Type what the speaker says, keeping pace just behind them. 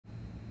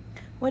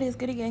What is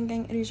goody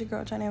gang? It is your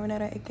girl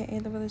Jaee, aka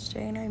the Realest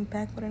Jaee, and I'm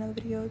back with another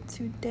video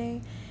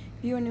today.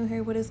 If you are new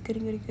here, what is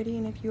goody?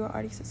 And if you are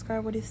already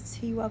subscribed, what is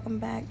tea? Welcome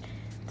back.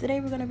 Today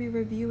we're gonna be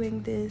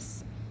reviewing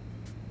this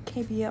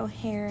KBL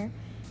hair.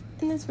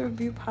 In this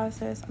review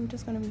process, I'm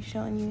just gonna be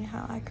showing you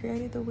how I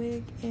created the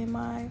wig and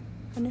my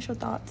initial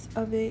thoughts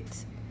of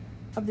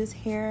this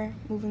hair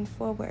moving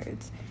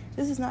forwards.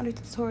 This is not a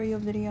tutorial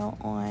video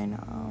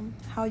on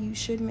how you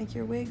should make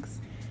your wigs.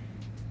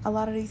 A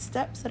lot of these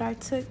steps that I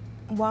took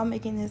while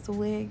making this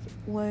wig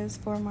was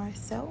for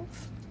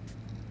myself,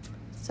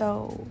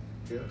 so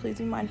please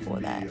be mindful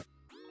of that.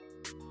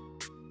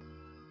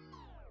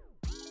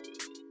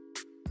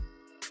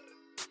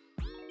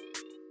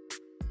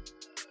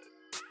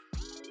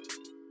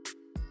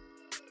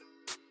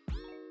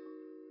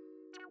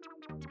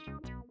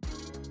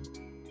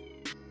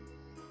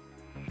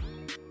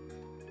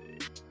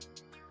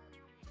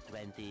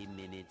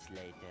 Minutes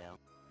later.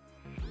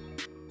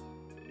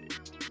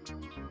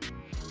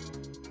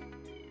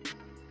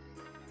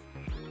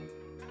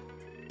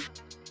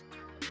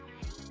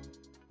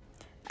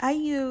 I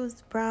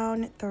used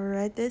brown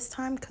thread this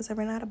time because I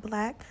ran out of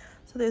black,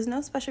 so there's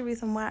no special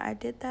reason why I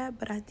did that,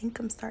 but I think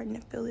I'm starting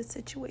to feel this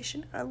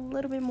situation a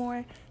little bit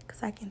more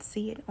because I can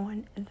see it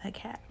on the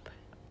cap.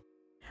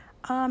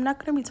 I'm not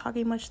going to be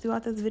talking much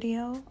throughout this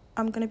video.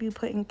 I'm going to be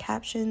putting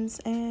captions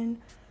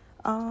and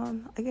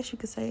I guess you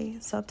could say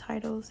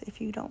subtitles if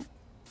you don't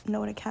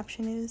know what a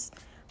caption is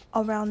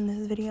around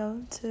this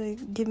video to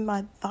give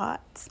my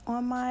thoughts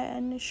on my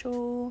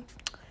initial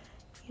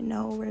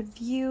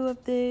review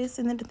of this.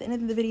 And then at the end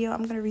of the video,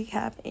 I'm going to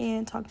recap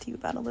and talk to you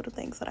about a little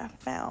things that I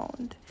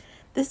found.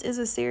 This is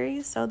a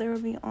series, so there will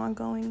be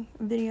ongoing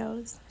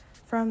videos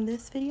from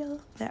this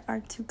video that are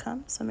to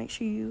come, so make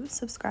sure you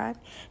subscribe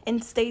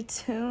and stay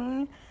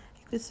tuned.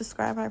 You can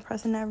subscribe by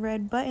pressing that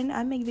red button.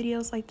 I make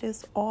videos like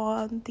this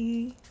all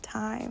the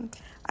time.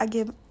 I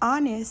give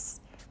honest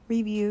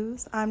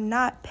reviews. I'm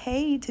not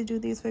paid to do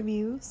these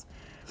reviews,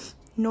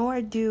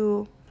 nor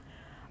do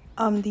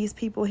these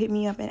people hit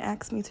me up and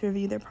ask me to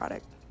review their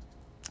product.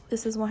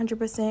 This is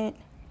 100%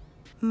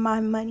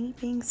 my money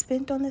being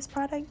spent on this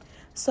product.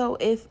 So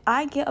if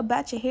I get a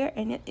batch of hair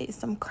and it is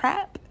some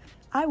crap,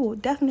 I will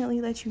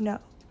definitely let you know,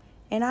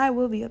 and I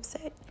will be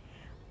upset.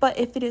 But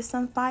if it is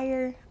some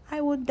fire, I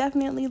will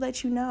definitely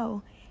let you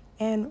know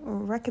and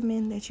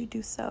recommend that you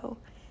do so.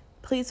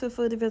 Please feel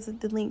free to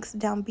visit the links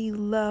down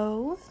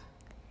below.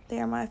 They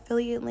are my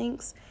affiliate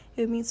links.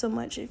 It would mean so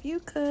much if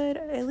you could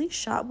at least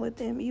shop with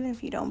them, even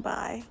if you don't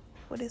buy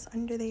what is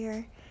under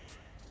there.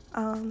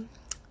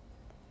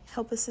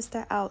 Help a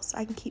sister out so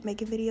I can keep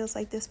making videos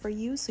like this for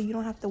you, so you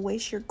don't have to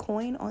waste your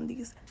coin on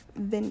these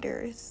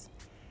vendors.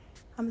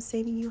 I'm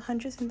saving you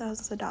hundreds and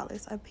thousands of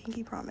dollars, I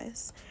pinky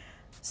promise.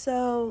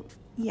 So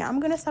yeah, I'm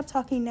gonna stop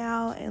talking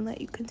now and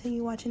let you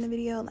continue watching the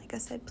video. Like I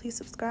said, please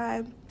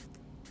subscribe,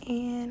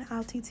 and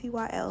I'll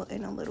TTYL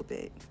in a little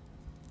bit.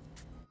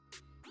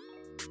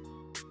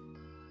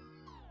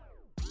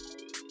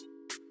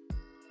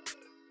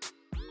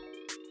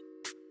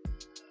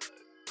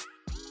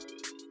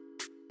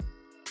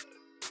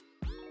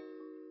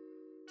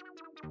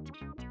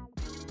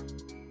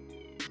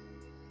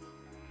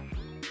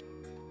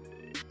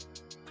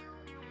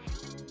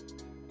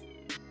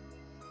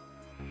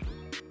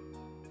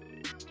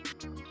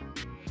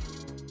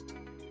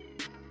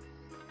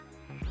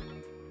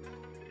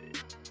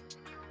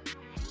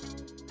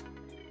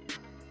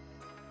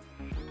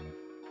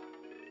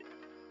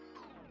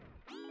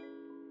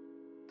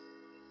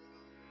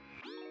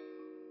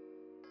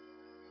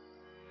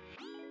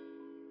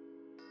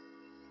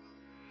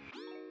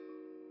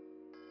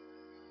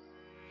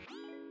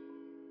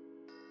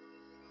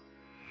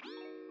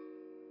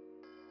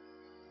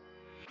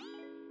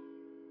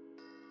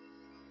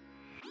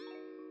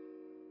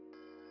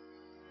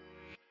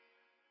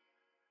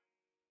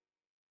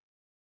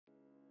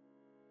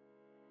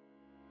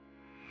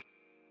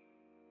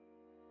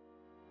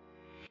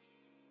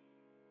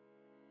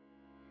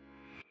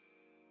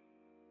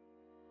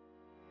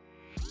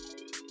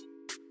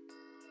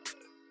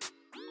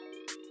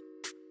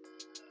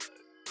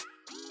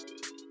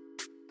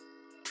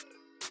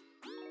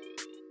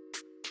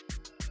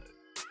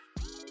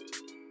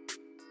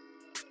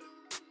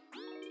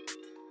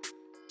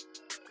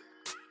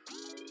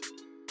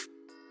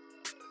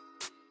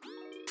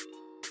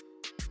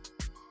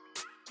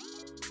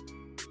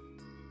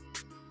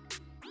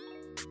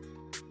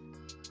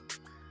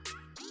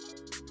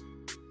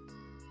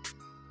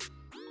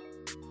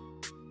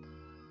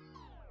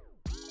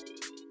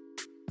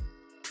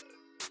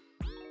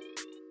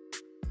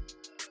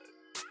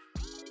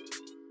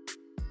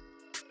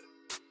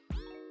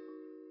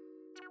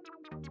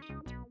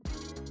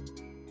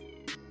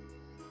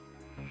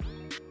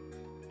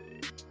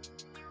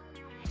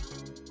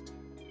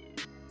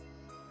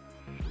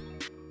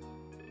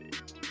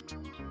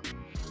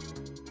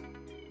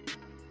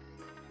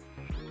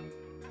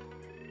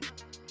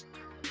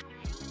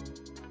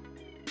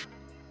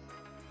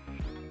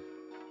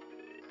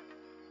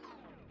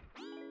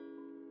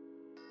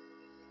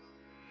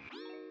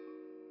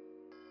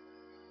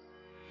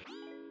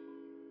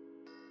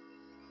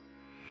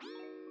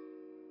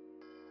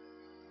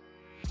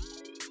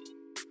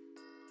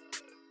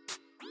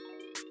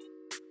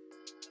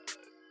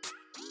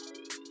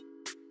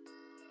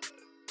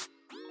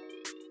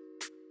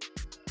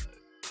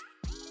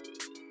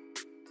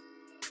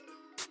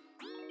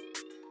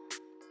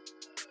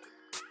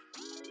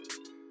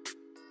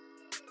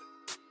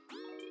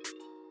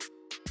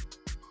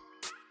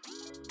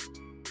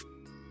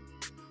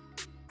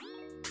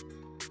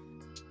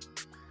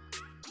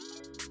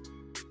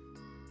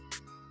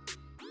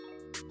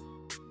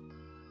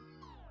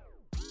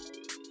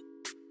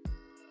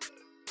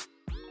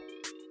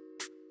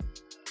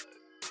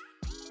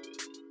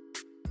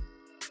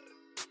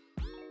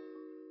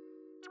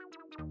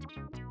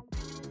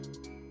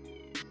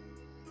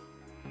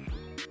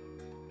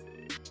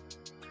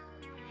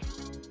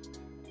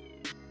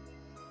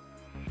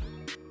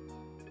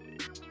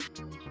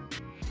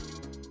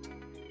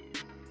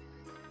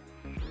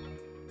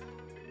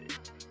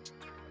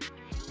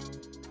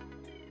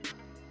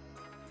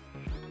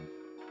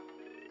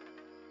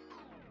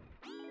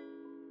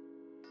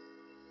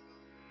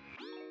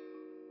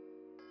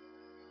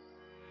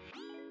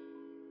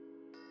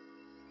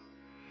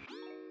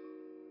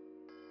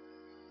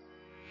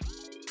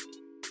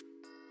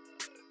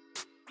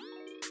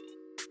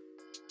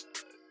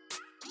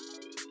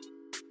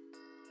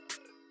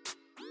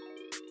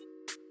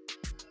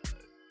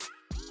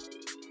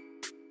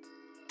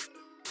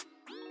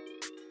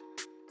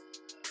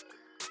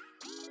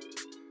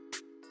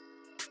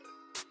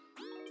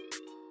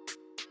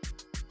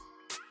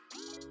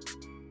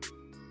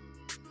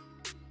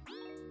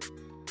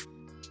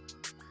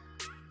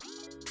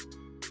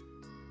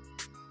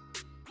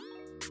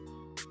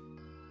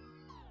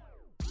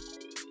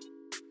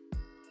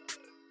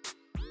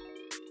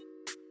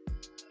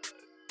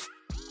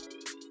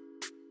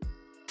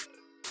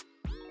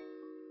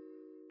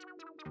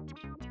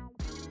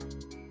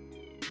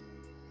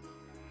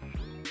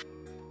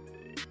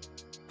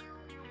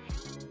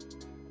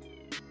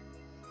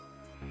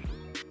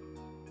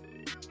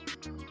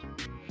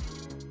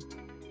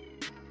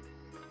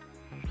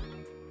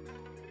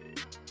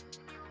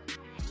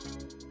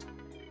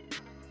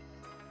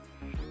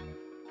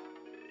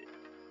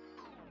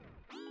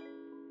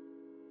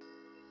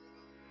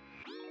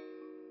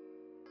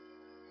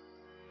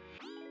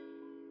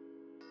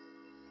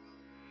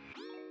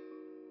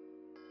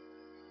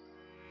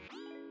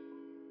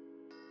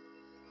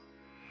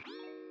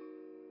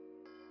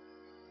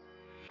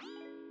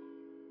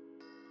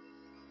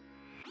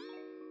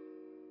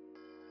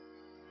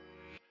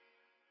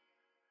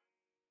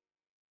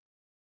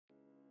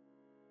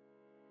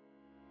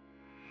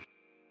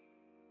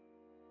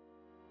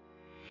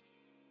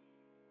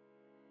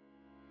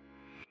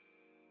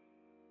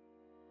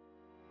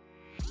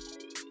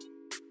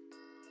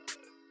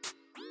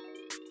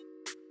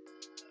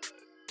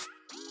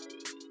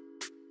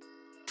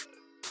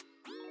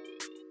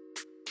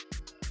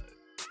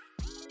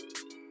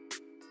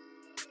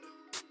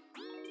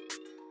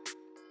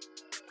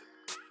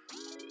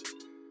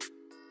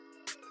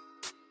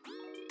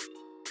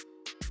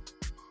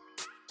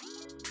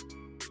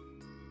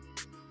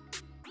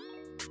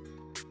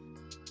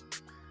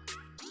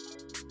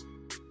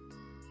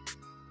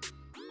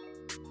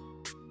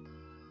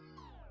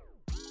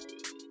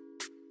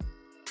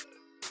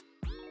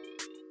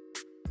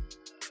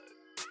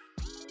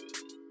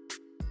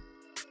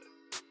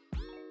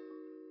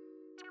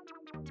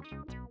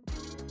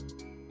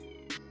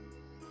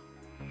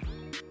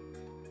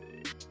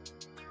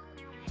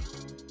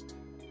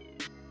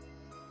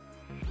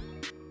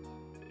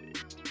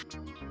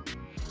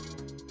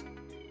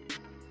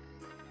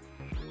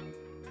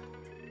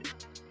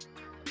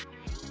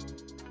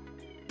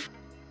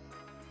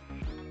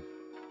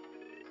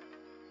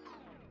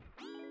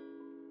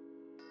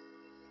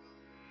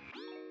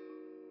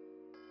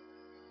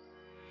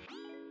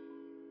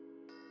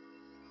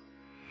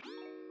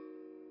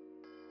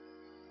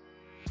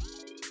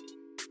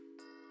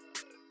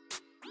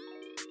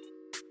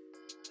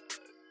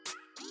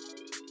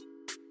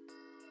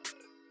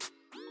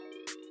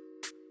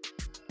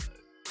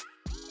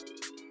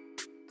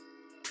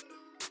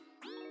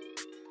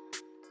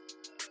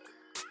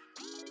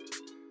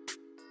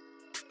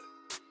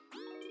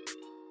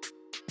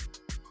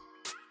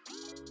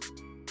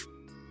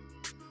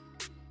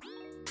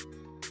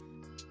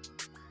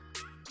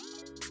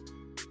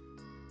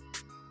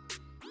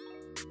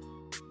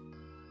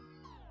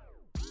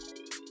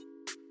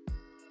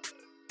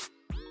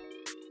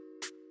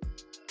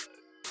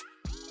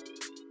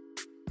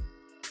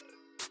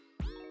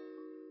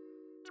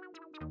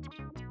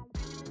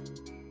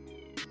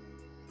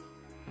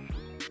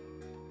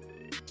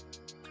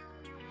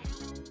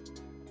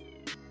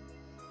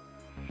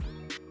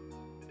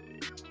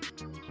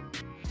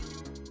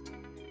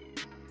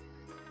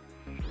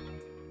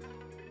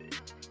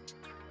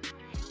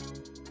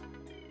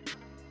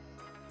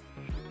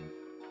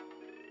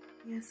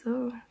 Yeah,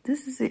 so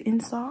this is the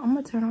install. I'm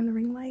gonna turn on the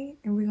ring light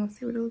and we're gonna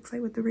see what it looks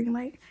like with the ring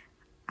light.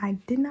 I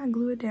did not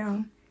glue it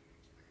down.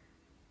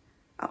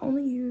 I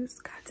only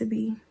used got to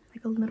be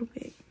like a little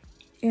bit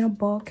and a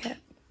ball cap.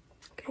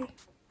 Okay.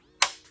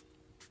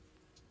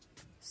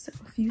 So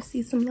if you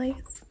see some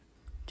lace,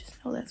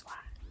 just know that's why.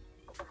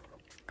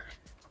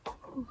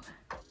 Ooh.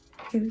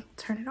 Okay, we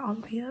turn it all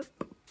the way up.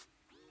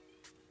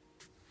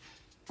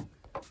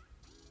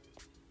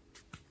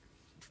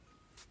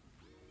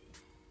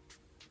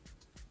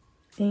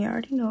 And you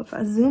already know if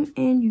I zoom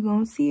in, you're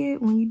gonna see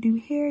it. When you do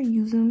hair,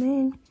 you zoom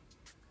in,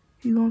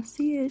 you're gonna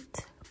see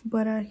it.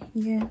 But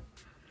yeah,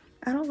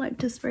 I don't like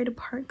to spray the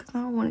part because I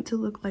don't want it to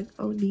look like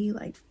OD,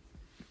 like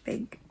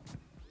fake.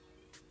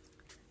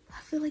 I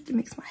feel like it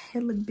makes my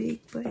head look big,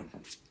 but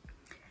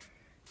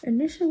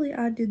initially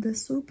I did the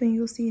swoop, and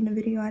you'll see in the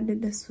video I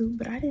did the swoop,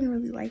 but I didn't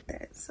really like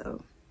that.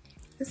 So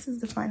this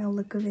is the final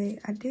look of it.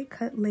 I did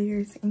cut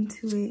layers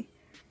into it,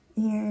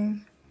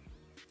 and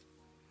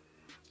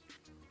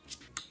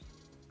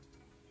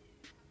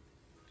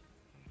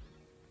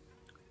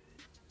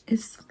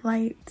it's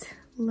light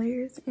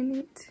layers in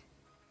it,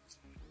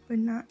 but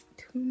not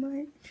too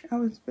much. I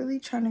was really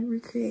trying to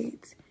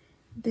recreate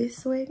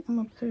this wig. I'm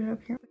gonna put it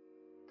up here.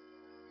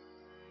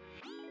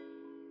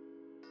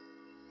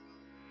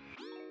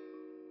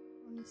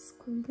 On the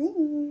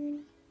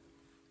screen.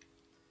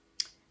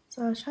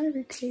 So I was trying to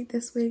recreate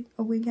this wig,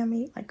 a wig I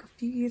made like a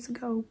few years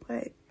ago,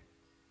 but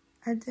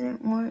I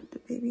didn't want the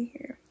baby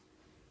hair.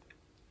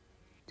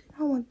 Did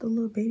not want the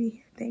little baby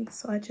hair thing,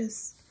 so I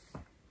just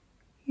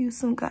used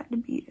some Got to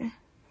Be to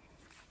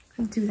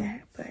do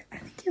that. But I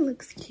think it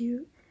looks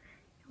cute.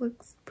 It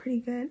looks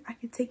pretty good. I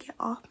could take it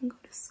off and go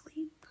to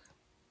sleep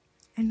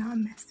and not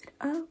mess it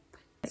up.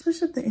 I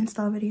switched up the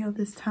install video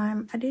this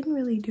time. I didn't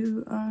really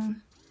do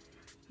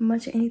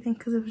much of anything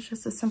because it was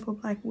just a simple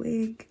black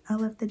wig. I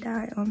left the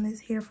dye on this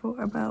hair for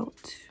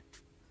about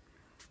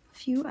a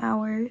few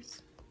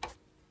hours.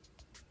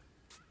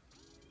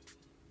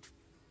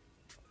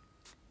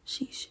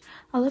 Sheesh.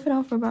 I left it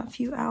on for about a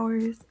few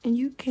hours, and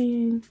you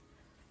can,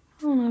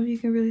 I don't know if you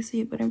can really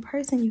see it, but in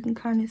person you can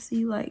kind of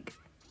see like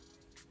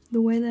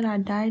the way that I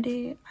dyed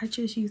it. I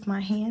just used my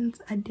hands.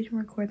 I didn't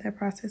record that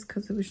process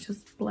because it was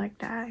just black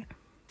dye.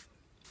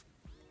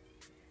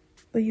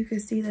 But you can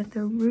see that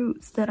the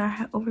roots that I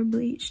had over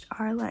bleached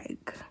are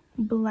like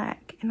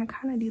black, and I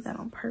kind of do that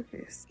on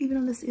purpose. Even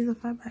though this is a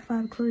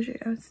 5x5 closure,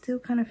 I still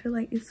kind of feel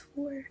like it's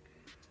 4,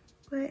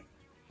 but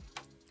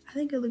I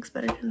think it looks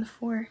better than the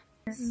 4.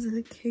 This is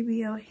a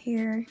KBL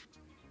hair,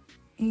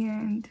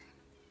 and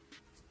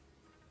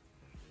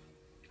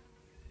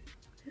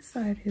this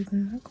side is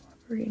not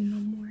cooperating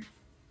no more.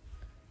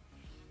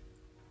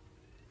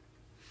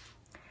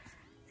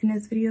 In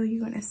this video, you're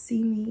gonna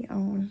see me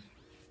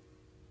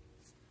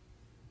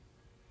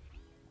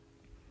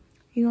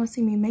you're gonna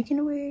see me making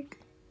a wig,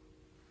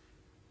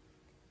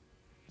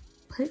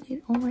 putting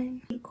it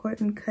on,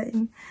 recording,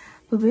 cutting.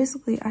 But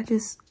basically, I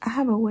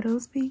have a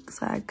widow's peak,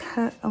 so I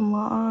cut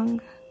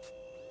along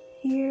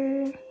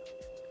here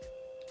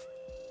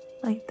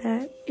like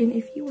that. And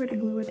if you were to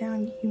glue it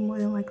down, you more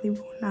than likely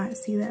will not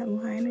see that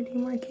line of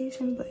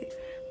demarcation, but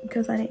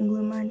because I didn't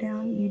glue mine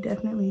down, you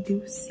definitely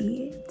do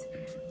see it.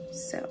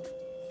 So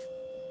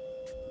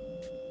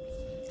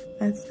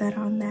that's that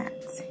on that.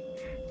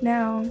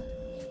 Now,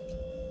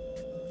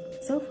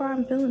 so far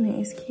I'm feeling it.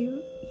 It's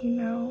cute, you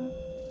know,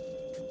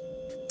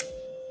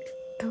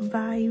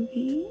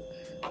 vibey.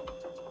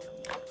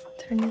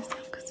 Turn this down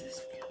because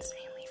it's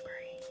insanely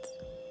bright.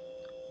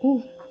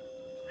 Ooh,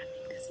 I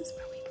think this is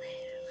where we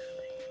live.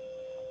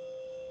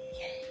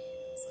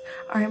 Yes.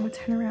 All right, I'm gonna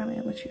turn around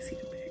and let you see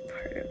the back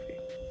part of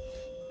it.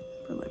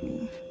 But let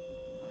me.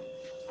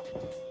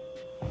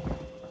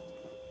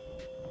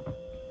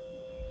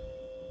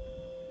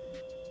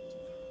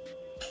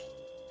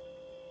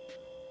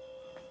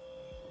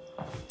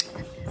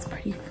 It's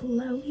pretty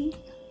flowy.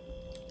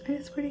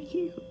 It's pretty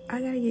cute.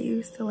 I gotta get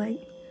used to like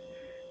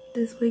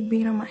this wig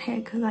being on my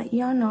head, because like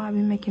y'all know I've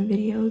been making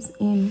videos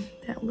in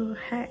that little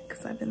hat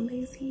because I've been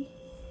lazy.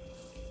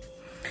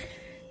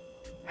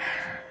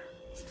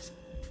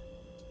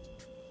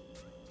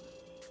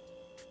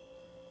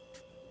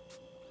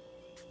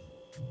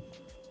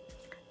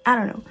 I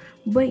don't know,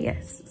 but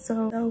yes,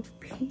 so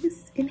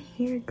peace in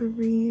hair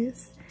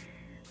grease.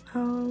 I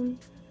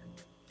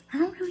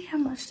don't really have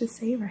much to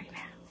say right now.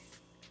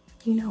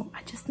 You know,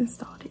 I just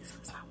installed it, so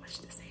it's not much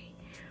to say.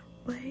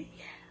 But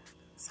yeah,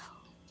 so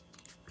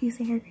peace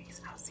and hair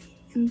grease. I'll see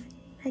you in the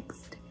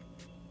next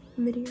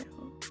video.